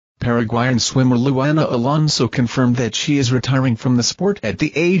Paraguayan swimmer Luana Alonso confirmed that she is retiring from the sport at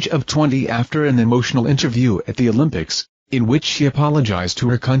the age of 20 after an emotional interview at the Olympics, in which she apologized to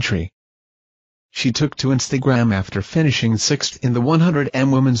her country. She took to Instagram after finishing 6th in the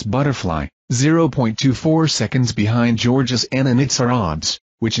 100m women's butterfly, 0.24 seconds behind Georgia's Anna Nitsarabs,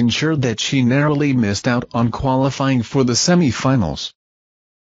 which ensured that she narrowly missed out on qualifying for the semi-finals.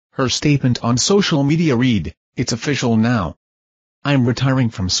 Her statement on social media read, "It's official now. I'm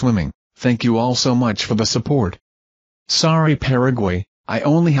retiring from swimming, thank you all so much for the support. Sorry Paraguay, I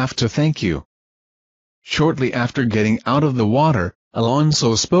only have to thank you." Shortly after getting out of the water,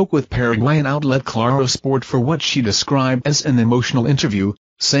 Alonso spoke with Paraguayan outlet Claro Sport for what she described as an emotional interview,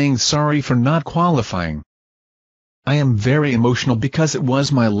 saying sorry for not qualifying. "I am very emotional because it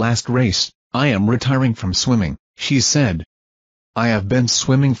was my last race. I am retiring from swimming," she said. "I have been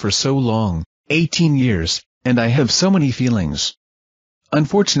swimming for so long, 18 years, and I have so many feelings.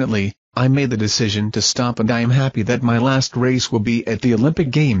 Unfortunately, I made the decision to stop and I am happy that my last race will be at the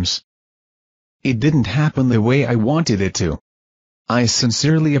Olympic Games. It didn't happen the way I wanted it to. I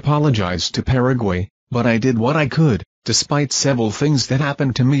sincerely apologize to Paraguay, but I did what I could, despite several things that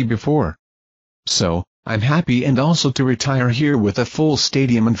happened to me before. So, I'm happy and also to retire here with a full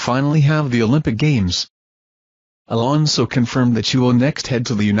stadium and finally have the Olympic Games." Alonso confirmed that she will next head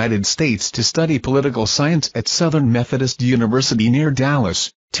to the United States to study political science at Southern Methodist University near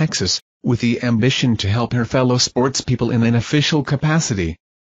Dallas, Texas, with the ambition to help her fellow sportspeople in an official capacity.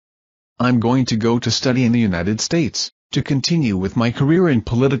 "I'm going to go to study in the United States, to continue with my career in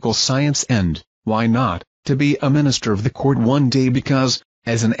political science and, why not, to be a minister of the court one day because,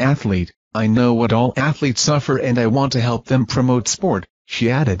 as an athlete, I know what all athletes suffer and I want to help them promote sport," she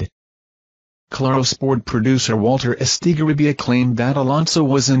added. Claro Sport producer Walter Estigarribia claimed that Alonso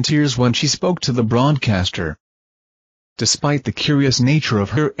was in tears when she spoke to the broadcaster. Despite the curious nature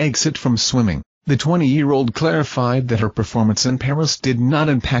of her exit from swimming, the 20-year-old clarified that her performance in Paris did not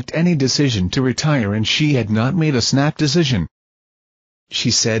impact any decision to retire and she had not made a snap decision. She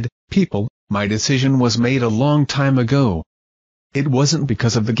said, "People, my decision was made a long time ago. It wasn't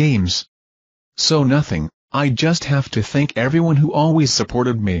because of the games. So nothing, I just have to thank everyone who always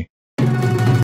supported me,